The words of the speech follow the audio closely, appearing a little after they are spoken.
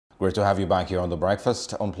Great to have you back here on The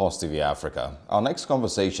Breakfast on Plus TV Africa. Our next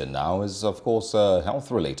conversation now is, of course,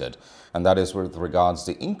 health-related, and that is with regards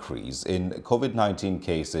to the increase in COVID-19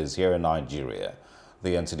 cases here in Nigeria.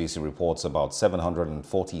 The NCDC reports about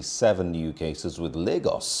 747 new cases, with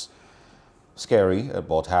Lagos scary,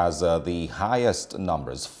 but has the highest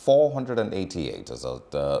numbers, 488, as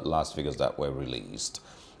the last figures that were released.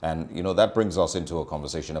 And, that brings us into a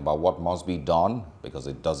conversation about what must be done, because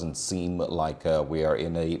it doesn't seem like we are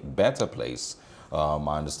in a better place.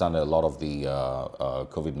 I understand that a lot of the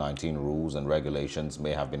COVID-19 rules and regulations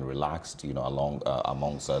may have been relaxed,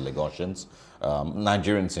 amongst Lagosians,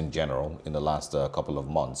 Nigerians in general, in the last couple of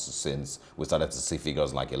months, since we started to see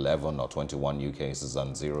figures like 11 or 21 new cases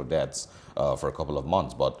and 0 deaths for a couple of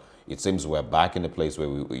months. But it seems we're back in the place where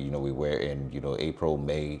we were in, April,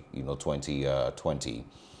 May, 2020.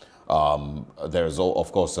 There's,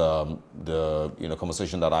 of course, the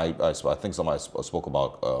conversation that I think somebody spoke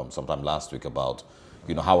about sometime last week about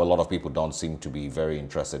how a lot of people don't seem to be very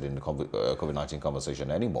interested in the COVID-19 conversation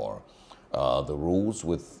anymore. The rules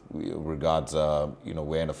with regards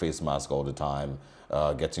wearing a face mask all the time,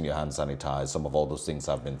 getting your hands sanitized, some of all those things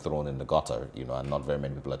have been thrown in the gutter, and not very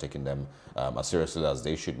many people are taking them as seriously as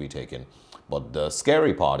they should be taken. But the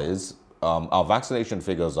scary part is our vaccination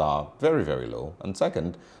figures are very, very low. And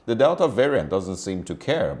second, the Delta variant doesn't seem to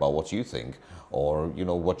care about what you think or,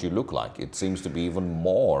 what you look like. It seems to be even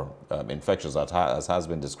more infectious, as has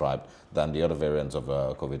been described, than the other variants of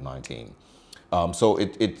COVID-19. So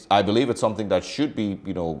I believe it's something that should be,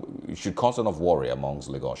 should cause enough worry amongst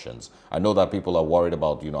Lagosians. I know that people are worried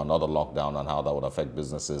about, another lockdown and how that would affect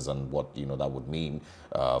businesses and what, that would mean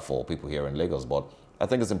for people here in Lagos. But I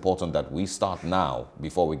think it's important that we start now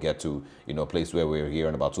before we get to, a place where we're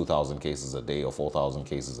hearing about 2,000 cases a day or 4,000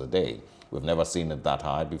 cases a day. We've never seen it that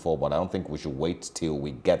high before, but I don't think we should wait till we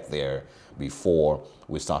get there before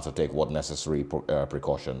we start to take what necessary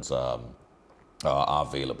precautions are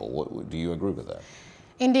available. Do you agree with that?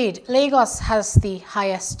 Indeed, Lagos has the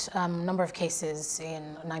highest number of cases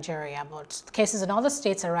in Nigeria, but cases in other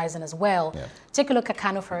states are rising as well. Yeah. Take a look at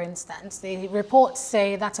Kano, for instance. The reports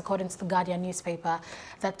say, that's according to the Guardian newspaper,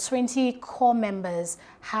 that 20 core members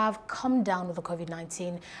have come down with the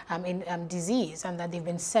COVID-19 disease, and that they've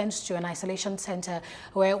been sent to an isolation center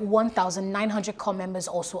where 1,900 core members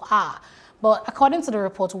also are. But according to the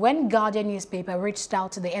report, when Guardian newspaper reached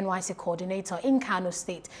out to the NYC coordinator in Kano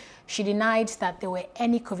State, she denied that there were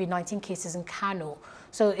any COVID-19 cases in Kano.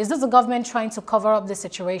 So is this the government trying to cover up the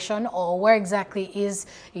situation, or where exactly is,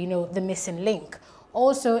 the missing link?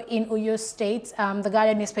 Also in Oyo State, the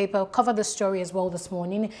Guardian newspaper covered the story as well this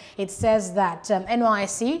morning. It says that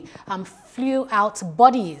NYC flew out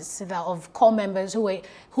bodies of core members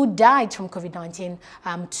who died from COVID-19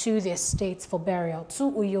 to their states for burial, to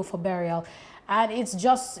Oyo for burial. And it's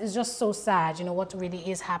just so sad, what really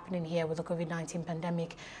is happening here with the COVID-19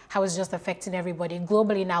 pandemic, how it's just affecting everybody.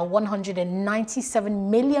 Globally now, 197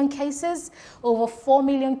 million cases, over 4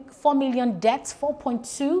 million deaths,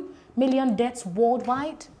 4.2 million deaths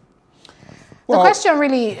worldwide. Well, the question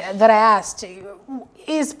really that I asked,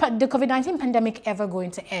 is the COVID-19 pandemic ever going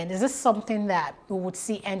to end? Is this something that we would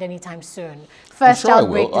see end anytime soon? First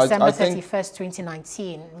outbreak, December 31st,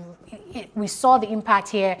 2019. We saw the impact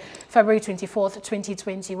here February 24th,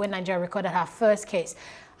 2020, when Nigeria recorded her first case.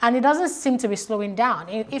 And it doesn't seem to be slowing down.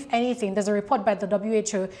 If anything, there's a report by the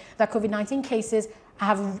WHO that COVID-19 cases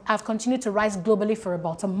have continued to rise globally for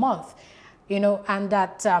about a month. And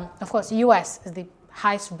that, of course, US is the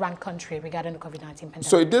highest ranked country regarding the COVID-19 pandemic.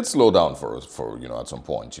 So it did slow down for at some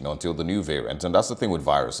point, until the new variant. And that's the thing with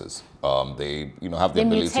viruses. They, have the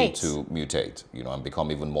ability to mutate, and become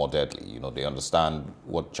even more deadly. They understand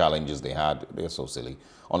what challenges they had. They're so silly.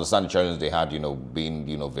 Understand the challenges they had,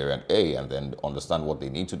 being, variant A, and then understand what they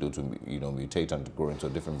need to do to, mutate and grow into a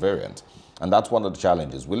different variant. And that's one of the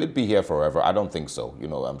challenges. Will it be here forever? I don't think so.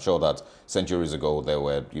 I'm sure that centuries ago there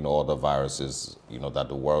were, other viruses, that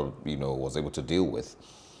the world, was able to deal with.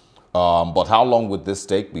 But how long would this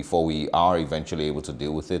take before we are eventually able to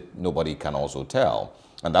deal with it? Nobody can also tell.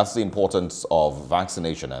 And that's the importance of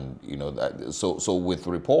vaccination. And, so with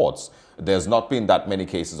reports, there's not been that many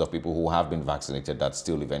cases of people who have been vaccinated that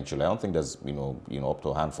still eventually, I don't think there's, up to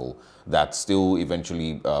a handful, that still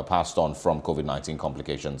eventually passed on from COVID-19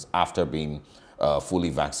 complications after being fully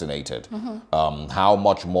vaccinated. Mm-hmm. How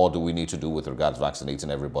much more do we need to do with regards to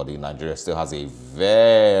vaccinating everybody? Nigeria still has a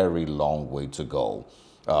very long way to go.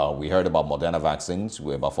 We heard about Moderna vaccines.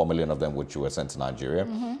 About 4 million of them which were sent to Nigeria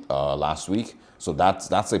last week. So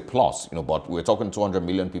that's a plus, but we're talking 200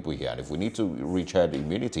 million people here. And if we need to reach herd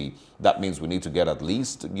immunity, that means we need to get at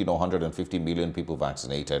least, 150 million people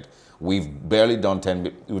vaccinated. We've barely done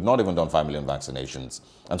we've not even done 5 million vaccinations.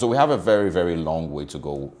 And so we have a very, very long way to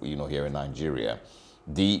go, here in Nigeria.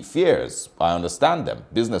 The fears, I understand them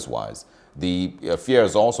business-wise. The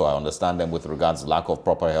fears also, I understand them with regards to lack of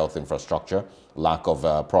proper health infrastructure, lack of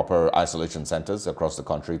proper isolation centers across the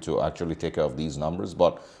country to actually take care of these numbers.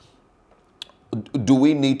 But do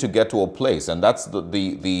we need to get to a place, and that's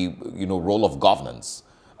the role of governance,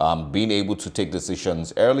 being able to take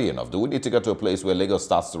decisions early enough? Do we need to get to a place where Lagos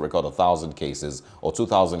starts to record 1,000 cases or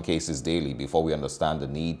 2,000 cases daily before we understand the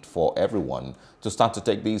need for everyone to start to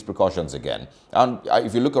take these precautions again? And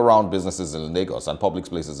if you look around businesses in Lagos and public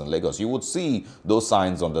places in Lagos, you would see those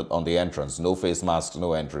signs on the entrance: no face masks,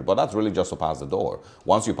 no entry. But that's really just to pass the door.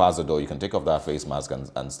 Once you pass the door, you can take off that face mask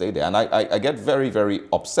and stay there. And I get very, very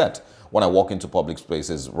upset when I walk into public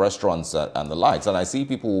spaces, restaurants and the likes, and I see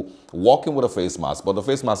people walking with a face mask, but the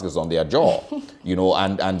face mask is on their jaw,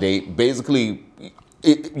 and they basically,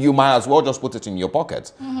 you might as well just put it in your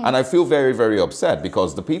pocket. And I feel very, very upset,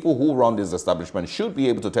 because the people who run this establishment should be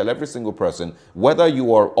able to tell every single person, whether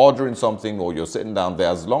you are ordering something or you're sitting down there,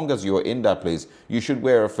 as long as you're in that place, you should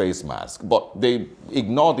wear a face mask. But they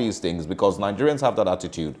ignore these things because Nigerians have that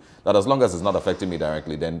attitude that as long as it's not affecting me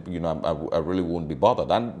directly, then, I really won't be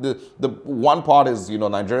bothered. And the one part is,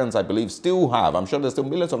 Nigerians, I believe, still have, I'm sure there's still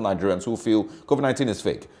millions of Nigerians who feel COVID-19 is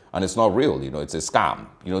fake and it's not real, it's a scam.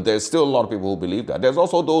 There's still a lot of people who believe that. There's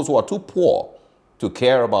also those who are too poor to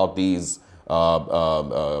care about these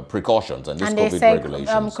precautions and these COVID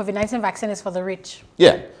regulations. COVID-19 vaccine is for the rich.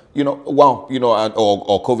 Yeah.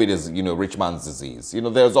 Or COVID is, rich man's disease.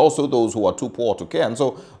 There's also those who are too poor to care. And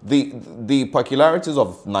so the peculiarities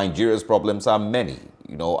of Nigeria's problems are many,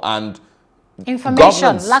 and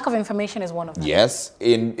information, lack of information is one of them. Yes.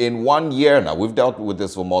 In 1 year now, we've dealt with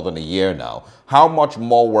this for more than a year now. How much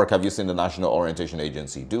more work have you seen the National Orientation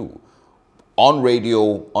Agency do? On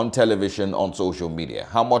radio, on television, on social media?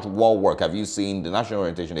 How much more work have you seen the National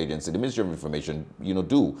Orientation Agency, the Ministry of Information,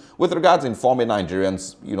 do with regards to informing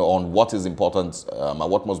Nigerians, on what is important and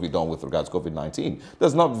what must be done with regards to COVID-19?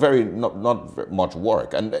 There's not very much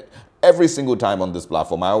work. And every single time on this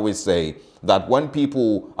platform, I always say that when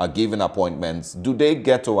people are given appointments, do they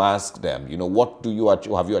get to ask them, what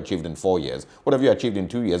have you achieved in 4 years? What have you achieved in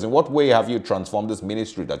 2 years? In what way have you transformed this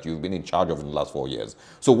ministry that you've been in charge of in the last 4 years?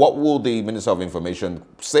 So what will the Minister of Information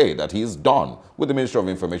say that he's done with the Ministry of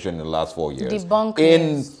Information in the last 4 years? Debunk.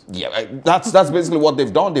 That's basically what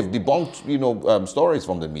they've done. They've debunked, stories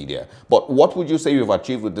from the media. But what would you say you've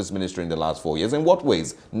achieved with this ministry in the last 4 years? In what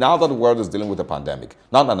ways? Now that the world is dealing with a pandemic,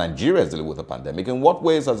 now that Nigeria is dealing with a pandemic, in what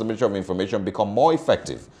ways has the Ministry of Information become more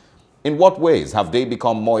effective? In what ways have they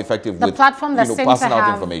become more effective with platform that passing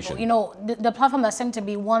out information? The platform that seemed to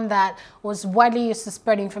be one that was widely used to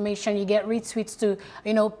spread information, you get retweets to,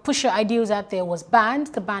 push your ideas out there, was banned.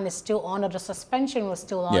 The ban is still on, or the suspension was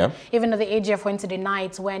still on, even though the AGF went to deny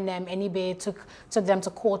it when NEB took them to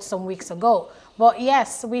court some weeks ago. But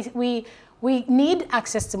yes, we need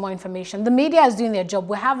access to more information. The media is doing their job.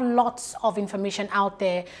 We have lots of information out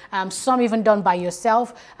there, some even done by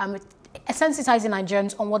yourself, sensitizing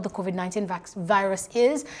Nigerians on what the COVID-19 virus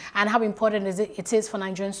is and how important it is for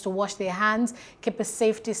Nigerians to wash their hands, keep a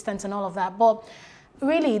safe distance and all of that. But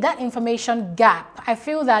really, that information gap, I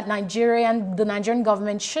feel that the Nigerian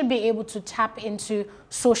government should be able to tap into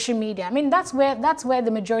social media. I mean, that's where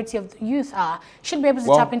the majority of the youth are. Should be able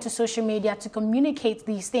to tap into social media to communicate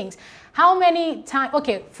these things. How many times,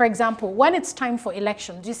 okay, for example, when it's time for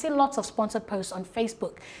elections, you see lots of sponsored posts on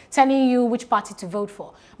Facebook telling you which party to vote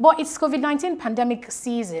for. But it's COVID-19 pandemic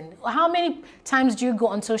season. How many times do you go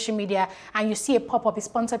on social media and you see a pop-up, a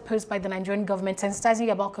sponsored post by the Nigerian government sensitizing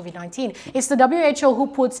you about COVID-19? It's the WHO who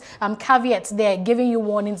puts caveats there, giving you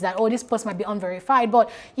warnings that, oh, this post might be unverified. But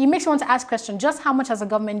it makes you want to ask questions, just how much has the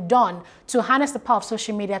government done to harness the power of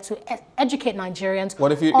social media to educate Nigerians on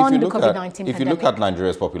the COVID-19 pandemic? If you look at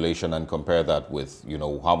Nigeria's population and compare that with,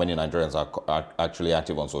 how many Nigerians are actually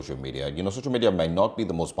active on social media, social media may not be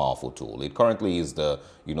the most powerful tool. It currently is the,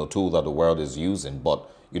 tool that the world is using, but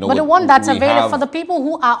but the one that's available for the people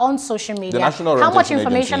who are on social media, how much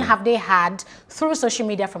information have they had through social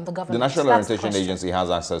media from the government? The National Orientation Agency has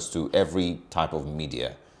access to every type of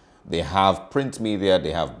media. They have print media,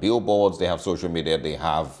 they have billboards, they have social media, they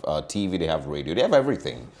have TV, they have radio, they have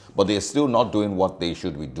everything. But they're still not doing what they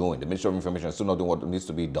should be doing. The Ministry of Information is still not doing what needs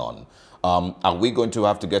to be done. Are we going to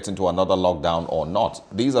have to get into another lockdown or not?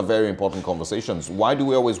 These are very important conversations. Why do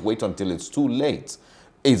we always wait until it's too late?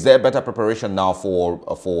 Is there better preparation now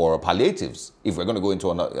for palliatives if we're going to go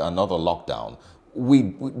into another lockdown?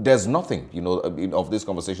 There's nothing, of these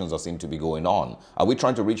conversations that seem to be going on. Are we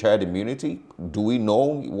trying to reach herd immunity? Do we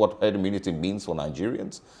know what herd immunity means for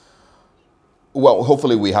Nigerians? Well,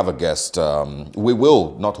 hopefully we have a guest. We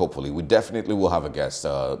will, not hopefully, we definitely will have a guest,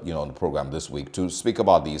 on the program this week to speak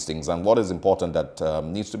about these things and what is important that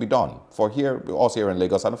needs to be done for us here in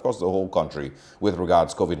Lagos and of course the whole country with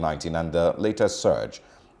regards to COVID-19 and the latest surge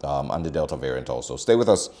and the Delta variant also. Stay with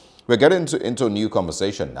us. We're getting into a new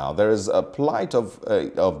conversation now. There is a plight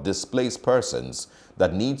of displaced persons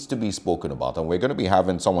that needs to be spoken about, and we're going to be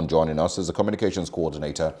having someone joining us as a communications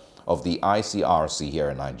coordinator of the ICRC here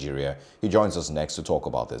in Nigeria. He joins us next to talk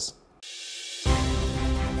about this.